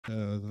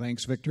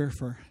Thanks, Victor,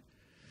 for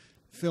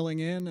filling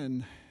in,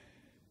 and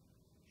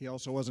he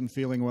also wasn't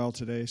feeling well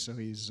today, so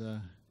he's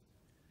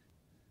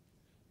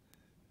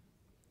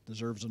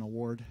deserves an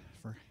award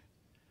for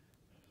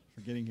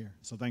getting here.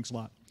 So thanks a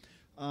lot.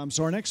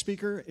 So our next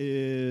speaker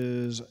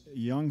is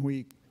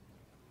Younghui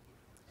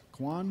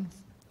Kwan,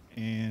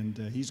 and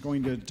he's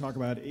going to talk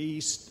about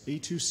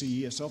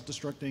A2C, a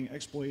self-destructing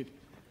exploit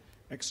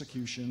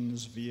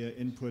executions via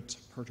input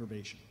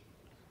perturbation.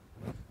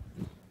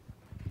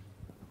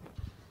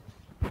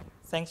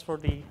 Thanks for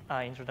the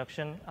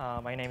introduction.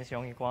 My name is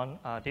Younghui Kwan.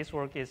 This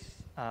work is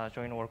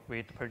joint work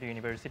with Purdue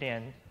University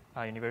and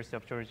University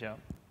of Georgia.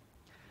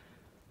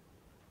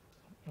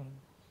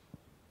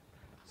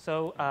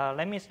 So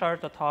let me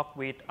start the talk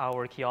with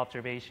our key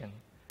observation.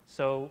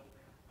 So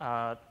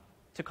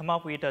to come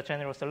up with a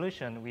general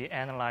solution, we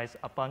analyze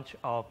a bunch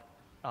of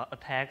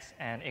attacks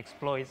and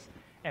exploits,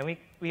 and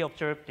we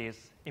observe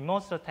this. In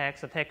most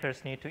attacks,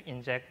 attackers need to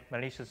inject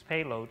malicious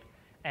payload,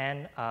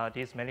 and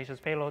these malicious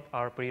payloads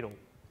are brittle.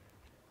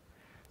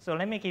 So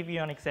let me give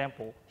you an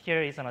example.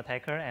 Here is an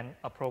attacker and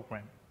a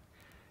program.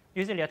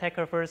 Usually,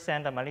 attacker first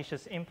sends a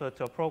malicious input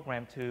to a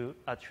program to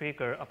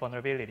trigger a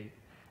vulnerability.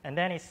 And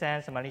then it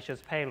sends a malicious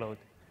payload,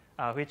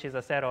 which is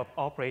a set of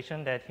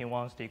operations that he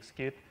wants to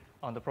execute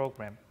on the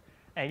program.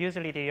 And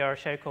usually, they are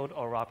shellcode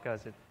or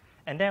opcoded.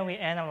 And then we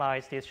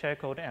analyze this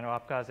shellcode and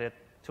opcoded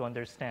to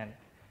understand.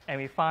 And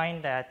we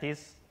find that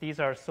these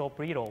are so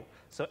brittle,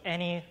 so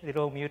any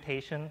little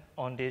mutation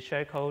on this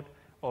shellcode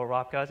or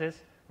opcoded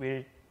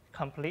will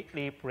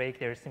completely break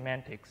their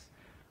semantics.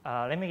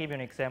 Let me give you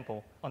an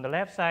example. On the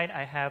left side,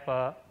 I have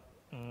a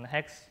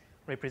hex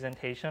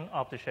representation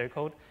of the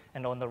shellcode,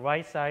 and on the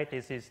right side,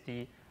 this is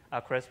the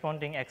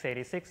corresponding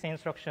x86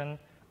 instruction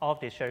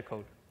of the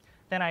shellcode.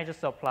 Then I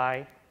just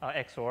apply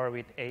XOR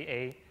with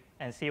AA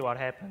and see what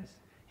happens.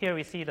 Here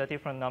we see the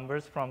different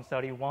numbers from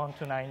 31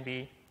 to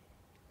 9B.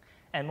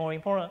 And more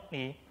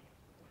importantly,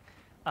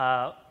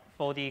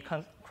 for the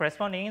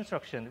corresponding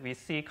instruction, we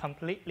see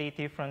completely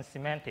different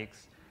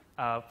semantics.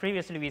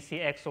 Previously, we see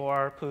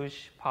XOR,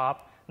 push,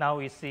 pop. Now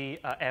we see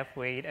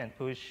F-wait and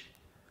push,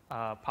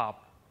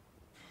 pop.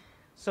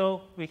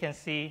 So we can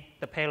see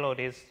the payload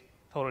is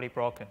totally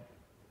broken.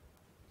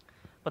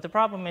 But the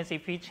problem is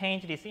if we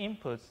change these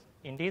inputs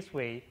in this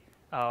way,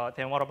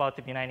 then what about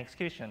the benign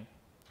execution?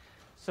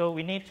 So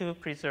we need to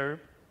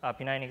preserve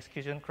benign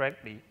execution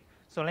correctly.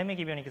 So let me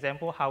give you an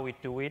example how we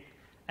do it.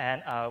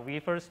 And we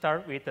first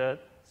start with a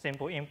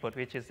simple input,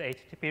 which is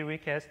HTTP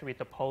request with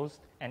the post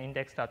and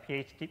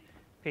index.php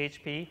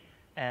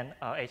and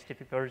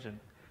HTTP version.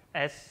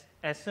 As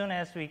soon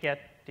as we get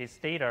this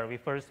data, we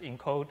first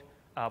encode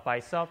by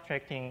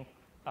subtracting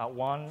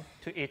 1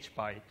 to each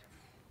byte.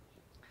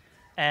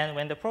 And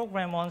when the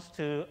program wants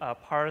to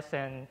parse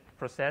and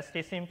process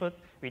this input,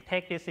 we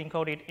take this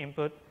encoded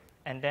input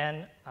and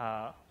then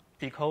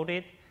decode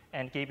it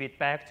and give it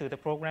back to the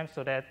program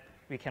so that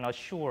we can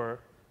assure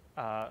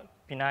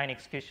benign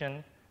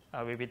execution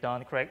will be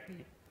done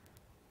correctly.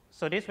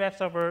 So this web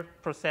server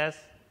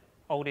processes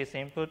all this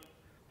input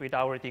with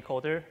our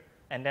decoder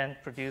and then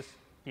produce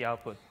the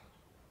output.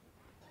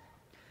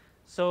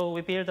 So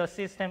we build a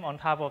system on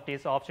top of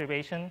this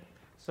observation.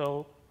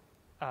 So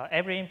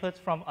every input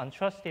from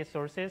untrusted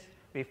sources,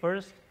 we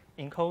first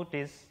encode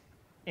these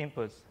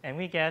inputs, and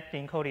we get the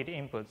encoded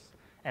inputs.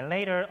 And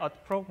later, a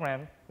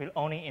program will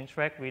only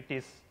interact with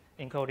this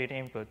encoded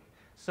input.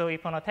 So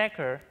if an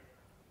attacker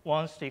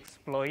wants to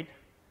exploit,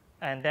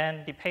 and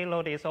then the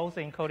payload is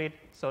also encoded,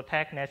 so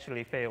attack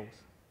naturally fails.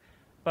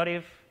 But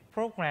if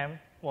program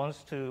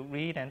wants to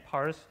read and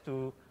parse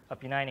to a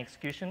benign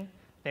execution,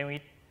 then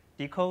we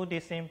decode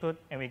this input,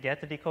 and we get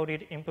the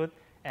decoded input,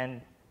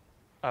 and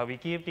we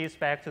give this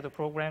back to the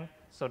program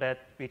so that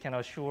we can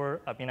assure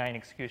a benign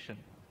execution.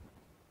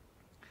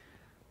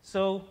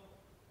 So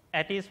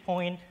at this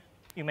point,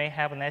 you may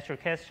have a natural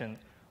question,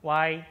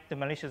 why the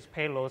malicious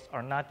payloads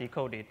are not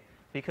decoded?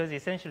 Because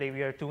essentially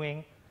we are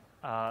doing,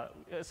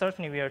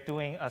 certainly we are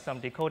doing some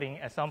decoding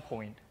at some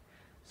point.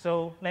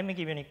 So let me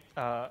give you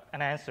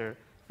an answer.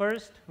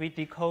 First, we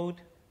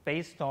decode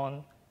based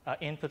on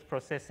input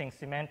processing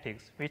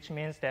semantics, which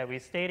means that we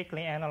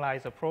statically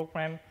analyze a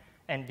program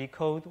and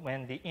decode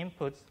when the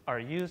inputs are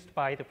used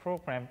by the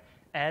program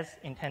as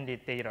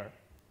intended data.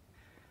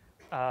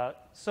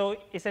 So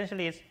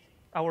essentially,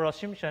 our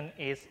assumption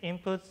is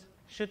inputs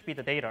should be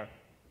the data,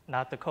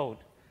 not the code.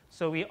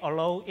 So we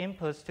allow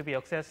inputs to be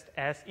accessed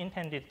as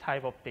intended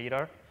type of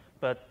data,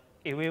 but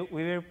we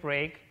will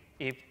break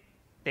if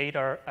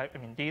data,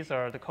 these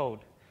are the code,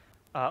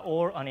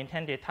 or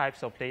unintended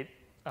types of the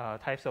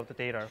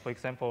data, for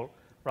example,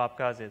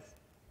 opcoded.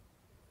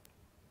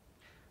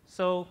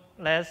 So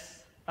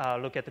let's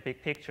look at the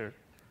big picture.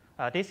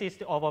 This is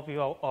the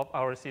overview of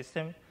our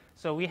system.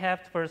 So we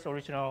have the first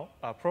original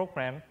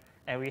program,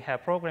 and we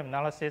have program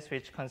analysis,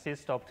 which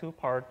consists of two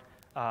parts.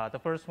 The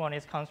first one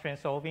is constraint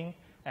solving,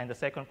 and the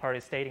second part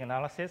is static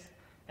analysis.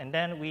 And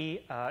then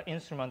we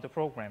instrument the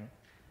program.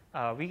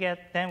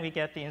 Then we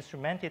get the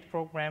instrumented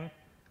program,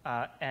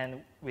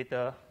 and with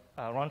the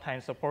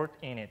runtime support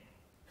in it.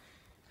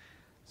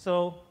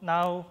 So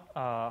now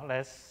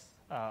let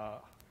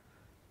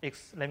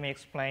me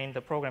explain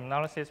the program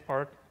analysis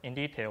part in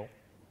detail.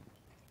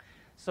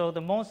 So the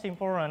most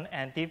important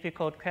and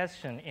difficult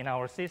question in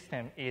our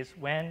system is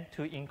when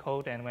to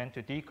encode and when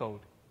to decode.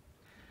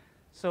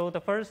 So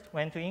the first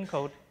when to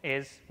encode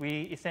is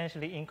we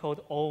essentially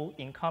encode all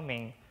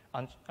incoming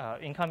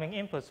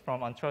inputs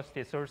from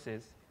untrusted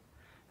sources.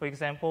 For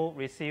example,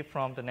 receive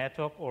from the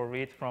network or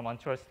read from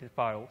untrusted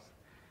files.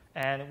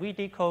 And we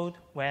decode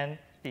when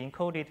the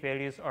encoded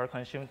values are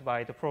consumed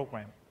by the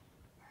program,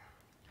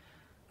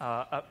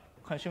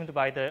 consumed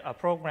by the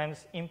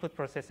program's input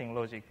processing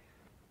logic.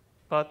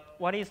 But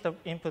what is the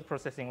input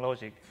processing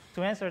logic?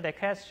 To answer that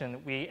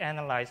question, we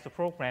analyze the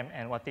program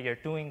and what they are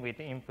doing with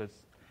the inputs.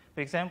 For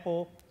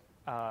example,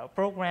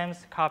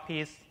 programs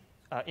copies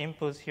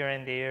inputs here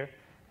and there,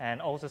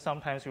 and also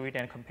sometimes read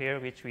and compare,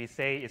 which we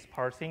say is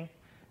parsing.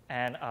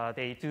 And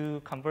they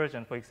do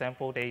conversion. For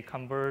example, they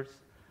convert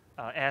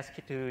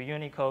ASCII to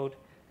Unicode,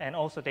 and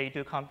also they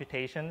do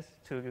computations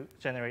to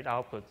generate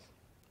outputs.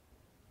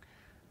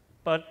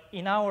 But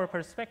in our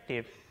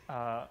perspective,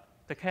 the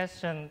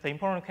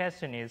important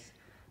question is,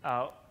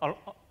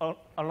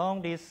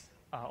 along these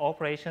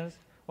operations,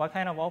 what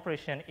kind of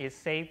operation is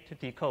safe to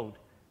decode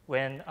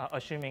when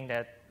assuming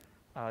that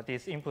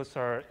these inputs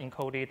are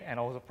encoded and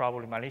also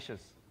probably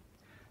malicious?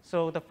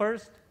 So the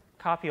first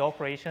copy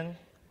operation,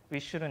 we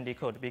shouldn't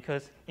decode,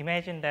 because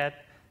imagine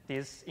that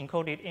this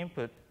encoded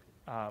input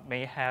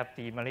may have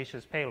the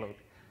malicious payload.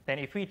 Then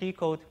if we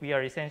decode, we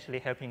are essentially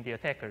helping the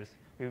attackers.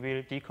 We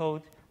will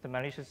decode the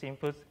malicious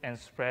inputs and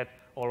spread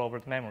all over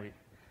the memory.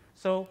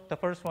 So the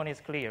first one is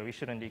clear, we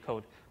shouldn't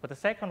decode. But the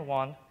second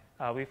one,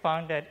 we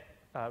found that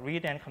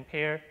read and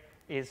compare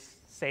is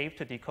safe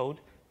to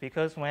decode,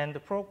 because when the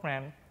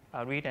program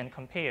read and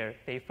compare,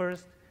 they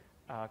first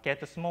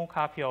get a small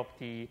copy of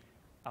the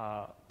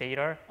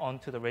data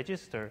onto the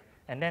register,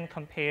 and then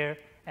compare,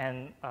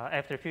 and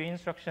after a few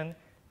instructions,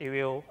 it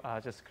will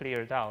just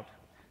clear it out.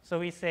 So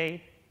we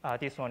say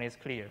this one is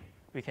clear,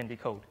 we can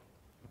decode.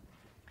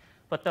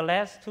 But the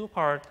last two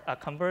parts,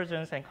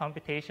 conversions and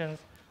computations,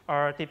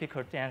 are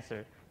difficult to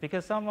answer,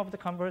 because some of the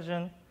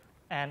conversion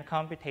and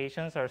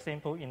computations are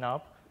simple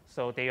enough,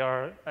 so they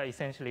are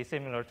essentially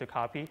similar to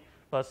copy,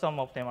 but some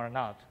of them are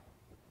not.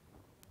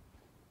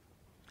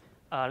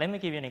 Let me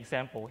give you an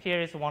example.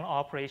 Here is one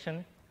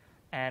operation,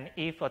 and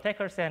if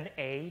attacker sends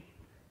A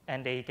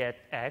and they get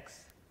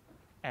X,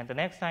 and the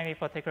next time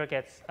if attacker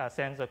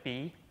sends a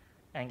B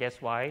and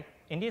gets Y,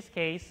 in this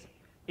case,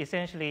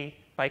 essentially,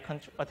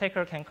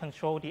 attacker can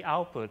control the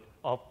output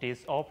of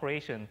this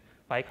operation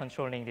by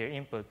controlling their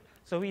input.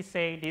 So we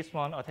say this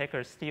one,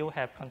 attackers still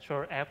have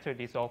control after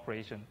this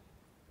operation.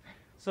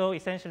 So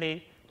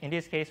essentially, in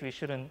this case, we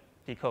shouldn't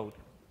decode.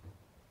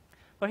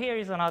 But here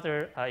is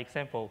another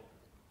example.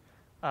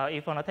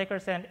 If an attacker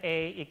sends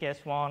A, it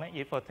gets 1.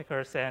 If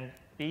attacker sends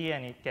B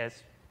and it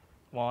gets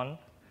 1,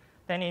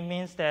 then it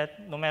means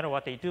that no matter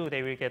what they do,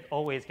 they will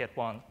always get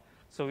 1.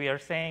 So we are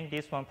saying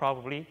this one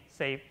probably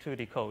safe to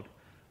decode.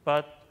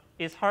 But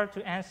it's hard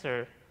to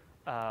answer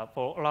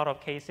for a lot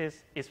of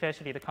cases,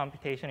 especially the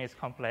computation is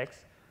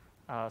complex.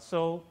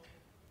 So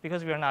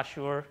because we are not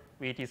sure,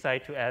 we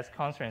decide to ask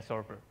constraint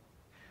solver.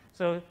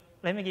 So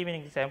let me give you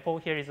an example.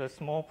 Here is a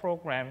small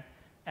program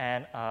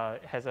and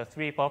has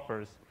 3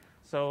 buffers.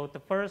 So the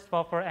first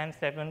buffer,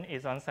 M7,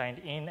 is unsigned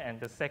in, and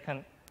the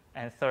second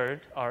and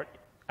third are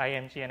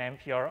IMG and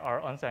MPR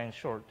are unsigned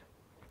short.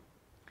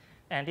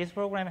 And this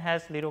program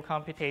has little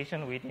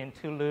computation within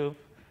 2 loops.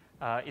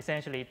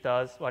 Essentially,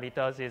 what it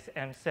does is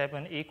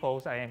M7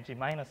 equals IMG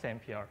minus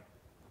MPR.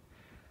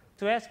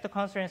 To ask the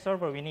constraint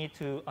solver, we need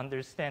to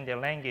understand their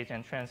language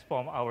and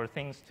transform our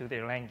things to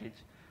their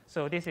language.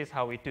 So this is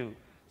how we do.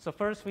 So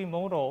first, we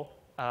model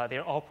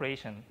their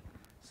operation.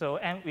 So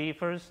we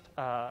first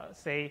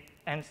say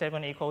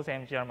M7 equals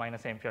MGR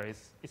minus MPR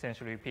is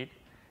essentially repeat.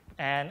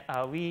 And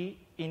we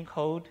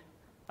encode,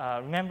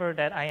 remember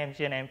that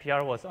IMG and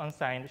MPR was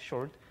unsigned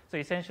short. So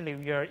essentially,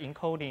 we are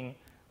encoding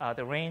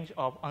the range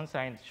of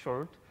unsigned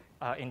short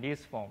in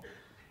this form.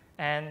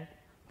 And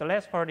the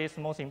last part is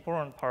the most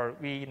important part.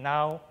 We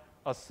now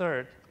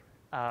assert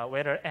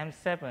whether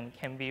M7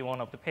 can be one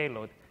of the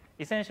payload.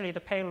 Essentially, the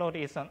payload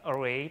is an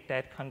array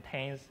that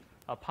contains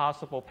a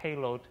possible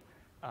payload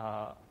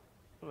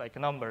like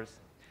numbers.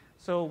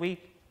 So we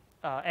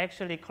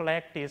actually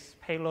collect this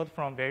payload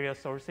from various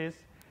sources,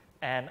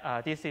 and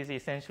this is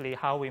essentially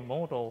how we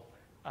model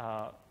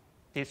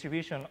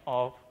distribution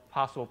of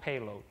possible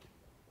payload.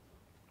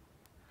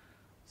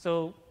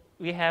 So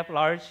we have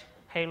large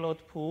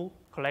payload pool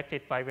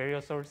collected by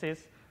various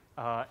sources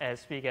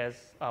as big as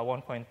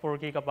 1.4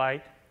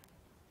 gigabyte.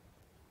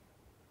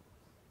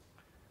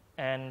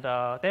 And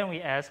then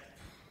we ask,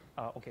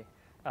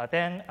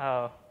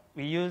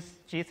 we use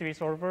G3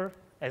 solver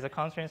as a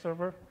constraint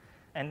solver,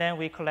 and then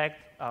we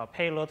collect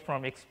payload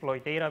from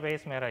exploit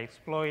database,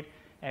 meta-exploit,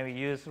 and we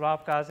use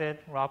ROP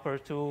Gazette, Wrapper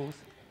tools,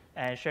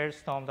 and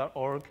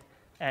sharestorm.org.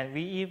 And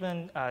we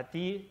even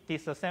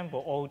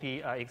disassemble all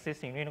the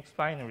existing Linux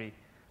binary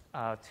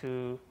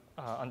to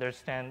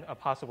understand a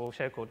possible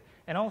shellcode.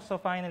 And also,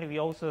 finally, we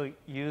also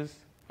use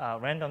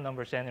random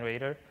number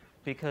generator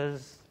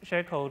because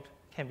shellcode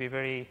can be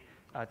very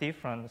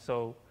different.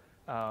 So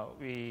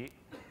we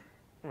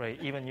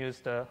even use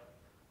the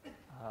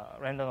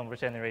random number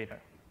generator.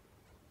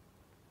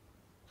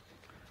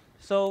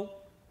 So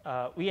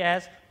we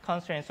ask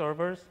constraint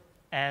solvers,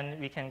 and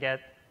we can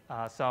get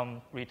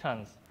some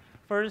returns.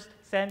 First,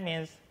 set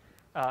means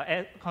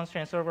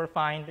constraint solver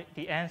find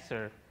the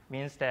answer,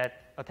 means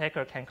that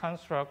attacker can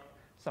construct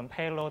some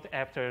payload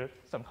after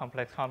some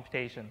complex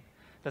computation.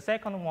 The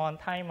second one,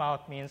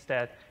 timeout, means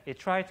that it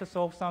tries to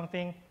solve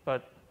something,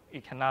 but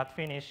it cannot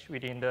finish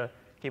within the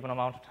given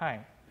amount of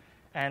time.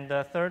 And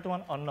the third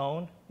one,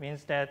 unknown,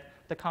 means that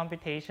the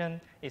computation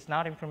is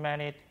not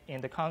implemented in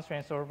the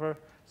constraint solver,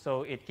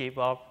 so it gives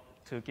up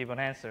to give an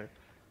answer.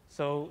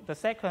 So the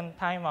second,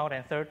 timeout,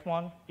 and third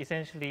one,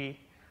 essentially,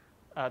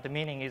 the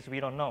meaning is we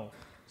don't know.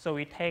 So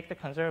we take the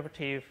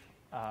conservative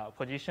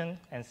position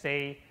and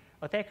say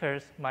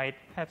attackers might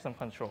have some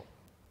control.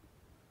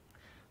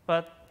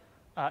 But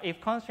if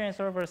constraint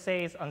solver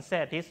says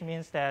unset, this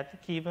means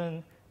that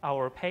given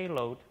our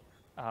payload,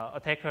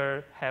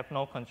 attacker have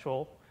no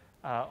control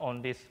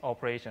on this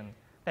operation.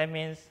 That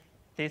means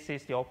this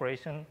is the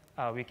operation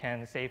we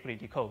can safely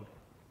decode.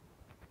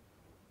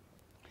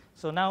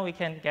 So now we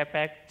can get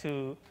back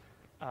to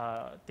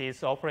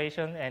this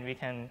operation, and we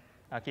can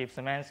give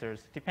some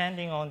answers.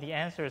 Depending on the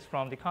answers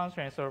from the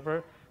constraint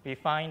solver, we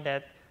find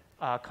that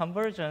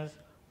conversions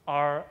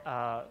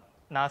are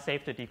not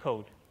safe to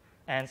decode.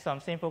 And some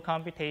simple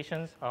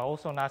computations are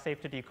also not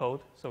safe to decode,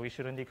 so we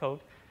shouldn't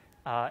decode.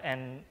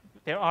 And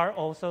there are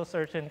also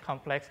certain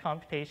complex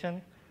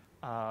computation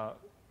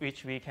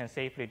which we can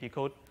safely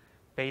decode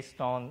based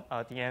on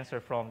the answer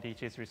from the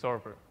GIS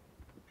resolver.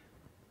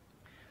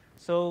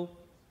 So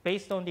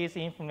based on this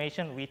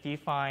information, we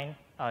define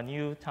a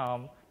new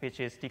term,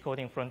 which is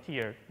decoding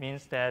frontier.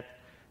 Means that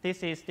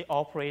this is the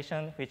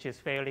operation which is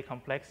fairly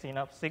complex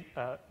enough,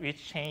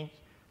 which change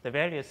the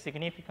values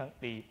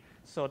significantly,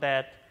 so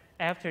that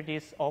after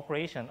this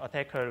operation,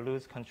 attacker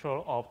lose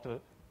control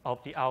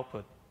of the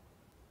output.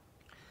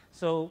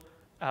 So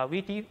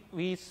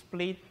we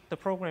split the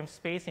program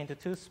space into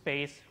two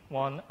spaces.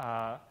 One,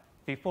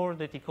 before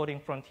the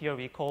decoding frontier,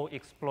 we call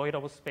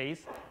exploitable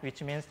space,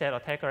 which means that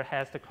attacker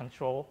has the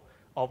control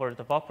over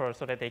the buffer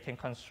so that they can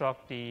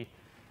construct the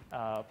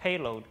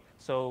payload.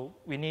 So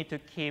we need to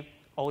keep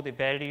all the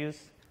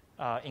values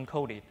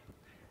encoded.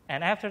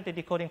 And after the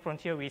decoding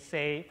frontier, we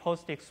say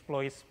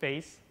post-exploit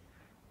space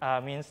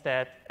means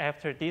that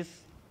after this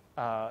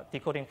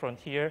decoding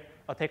frontier,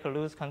 attacker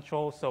lose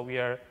control, so we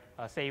are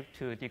safe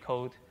to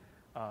decode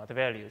the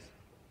values.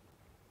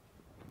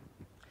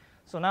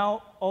 So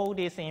now all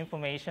this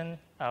information,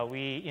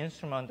 we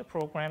instrument the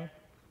program.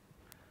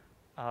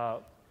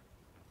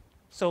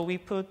 So we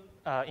put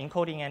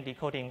encoding and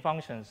decoding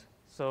functions.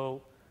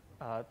 So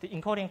the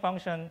encoding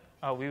function,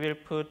 we will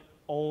put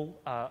all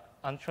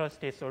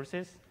untrusted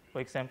sources, for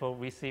example,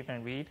 receive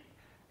and read.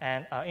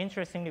 And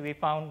interestingly, we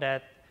found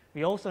that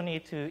we also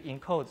need to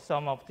encode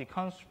some of the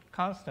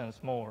constants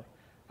more.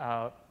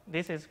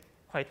 This is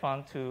quite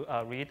fun to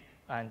read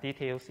and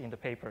details in the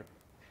paper.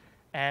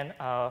 And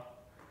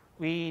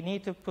we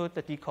need to put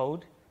the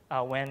decode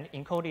when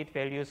encoded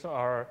values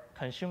are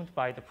consumed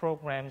by the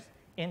program's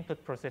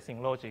input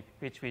processing logic,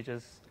 which we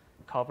just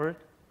covered.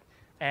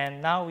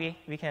 And now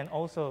we can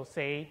also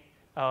say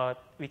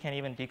we can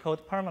even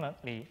decode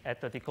permanently at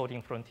the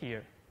decoding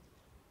frontier.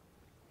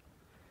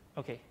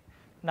 Okay,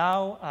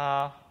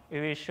 now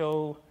we will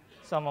show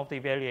some of the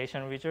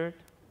evaluation results.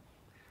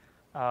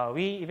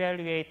 We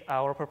evaluate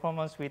our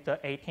performance with the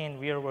 18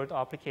 real-world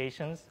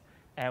applications,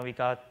 and we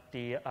got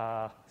the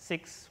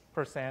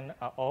 6%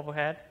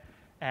 overhead.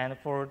 And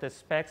for the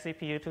spec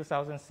CPU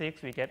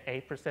 2006, we get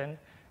 8%,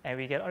 and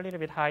we get a little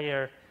bit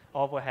higher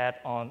overhead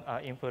on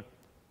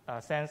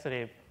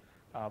input-sensitive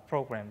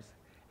programs.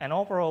 And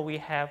overall, we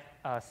have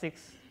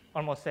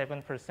almost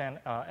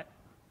 7%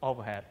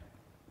 overhead.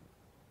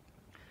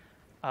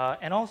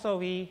 And also,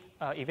 we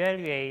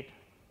evaluate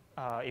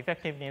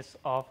effectiveness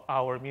of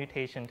our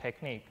mutation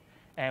technique.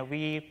 And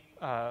we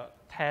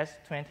test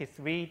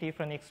 23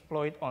 different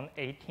exploits on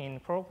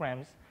 18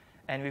 programs.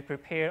 And we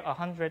prepare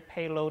 100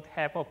 payload.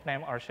 Half of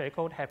them are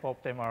shellcode, half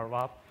of them are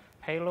raw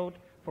payload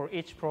for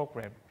each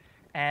program.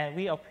 And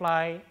we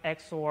apply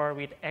XOR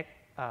with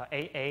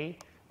AA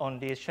on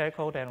this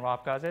shellcode and raw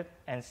gadget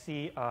and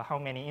see how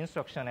many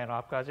instructions and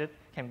raw gadget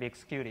can be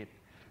executed.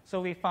 So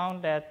we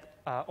found that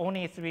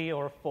only 3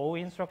 or 4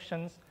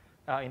 instructions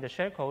in the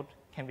shellcode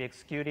can be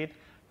executed.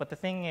 But the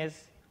thing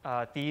is,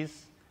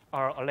 these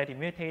are already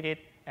mutated,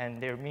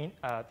 and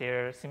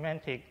their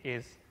semantic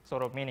is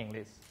sort of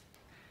meaningless.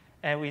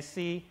 And we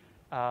see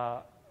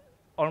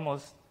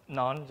almost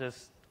none,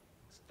 just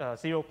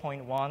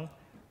 0.1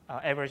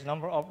 average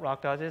number of raw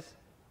gadgets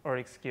are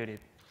executed.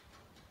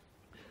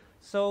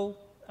 So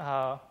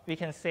we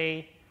can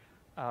say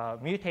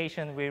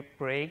mutation will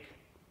break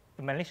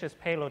the malicious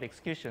payload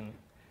execution,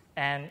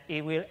 and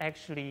it will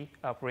actually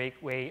break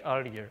way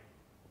earlier.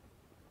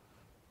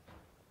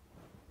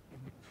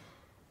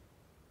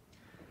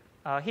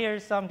 Here are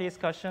some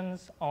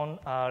discussions on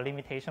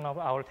limitation of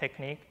our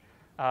technique.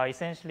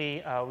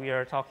 Essentially, we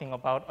are talking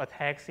about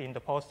attacks in the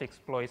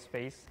post-exploit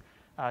space.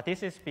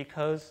 This is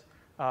because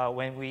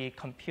when we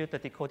compute the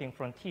decoding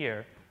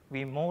frontier,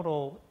 we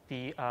model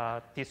the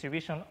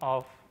distribution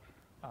of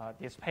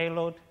this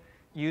payload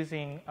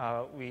using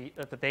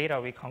the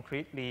data we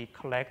concretely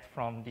collect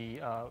from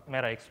the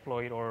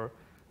meta-exploit or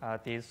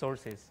these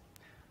sources.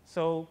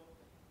 So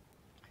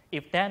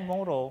if that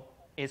model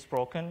is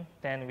broken,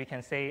 then we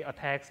can say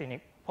attacks in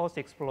a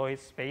post-exploit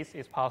space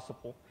is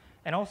possible.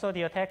 And also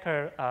the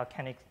attacker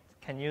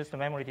can use the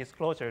memory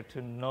disclosure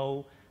to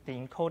know the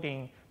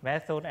encoding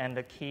method and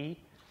the key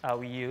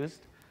we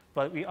used.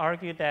 But we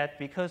argue that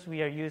because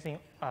we are using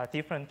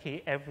different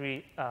key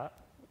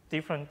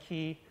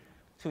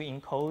to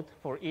encode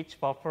for each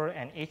buffer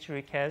and each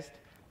request,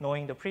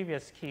 knowing the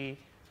previous key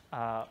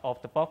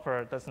of the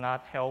buffer does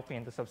not help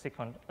in the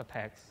subsequent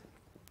attacks.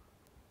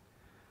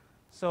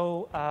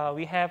 So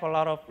we have a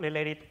lot of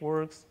related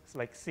works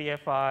like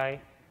CFI,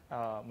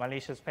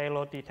 malicious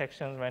payload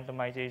detection,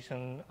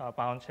 randomization,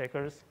 bound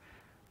checkers.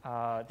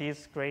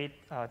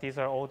 These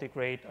are all the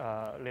great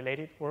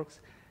related works.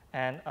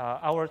 And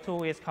our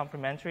tool is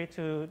complementary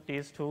to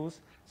these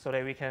tools so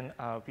that we can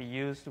be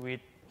used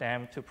with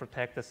them to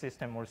protect the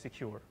system more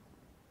secure.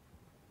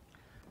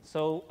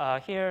 So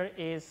here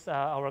is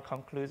our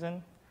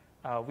conclusion.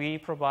 We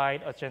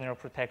provide a general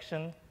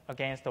protection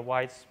against a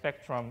wide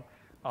spectrum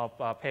of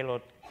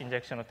payload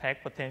injection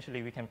attack.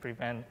 Potentially, we can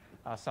prevent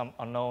some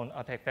unknown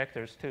attack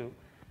vectors too.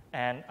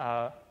 And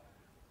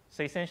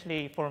so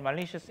essentially, for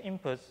malicious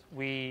inputs,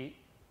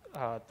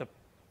 the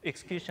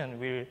execution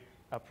will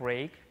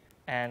break,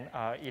 and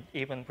it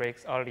even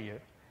breaks earlier.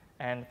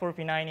 And for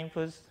benign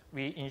inputs,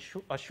 we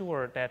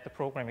assure that the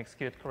program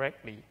executes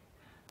correctly.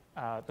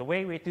 The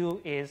way we do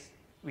is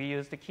we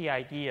use the key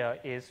idea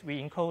is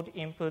we encode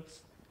inputs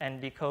and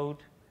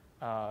decode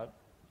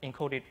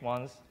encoded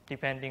ones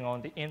depending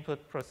on the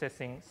input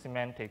processing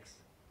semantics.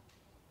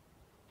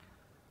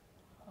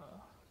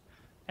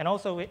 And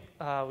also,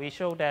 we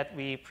show that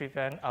we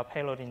prevent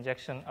payload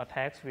injection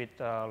attacks with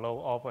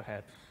low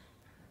overhead.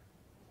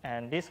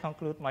 And this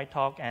concludes my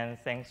talk, and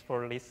thanks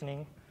for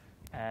listening.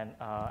 And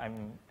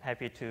I'm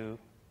happy to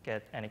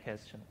get any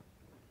question.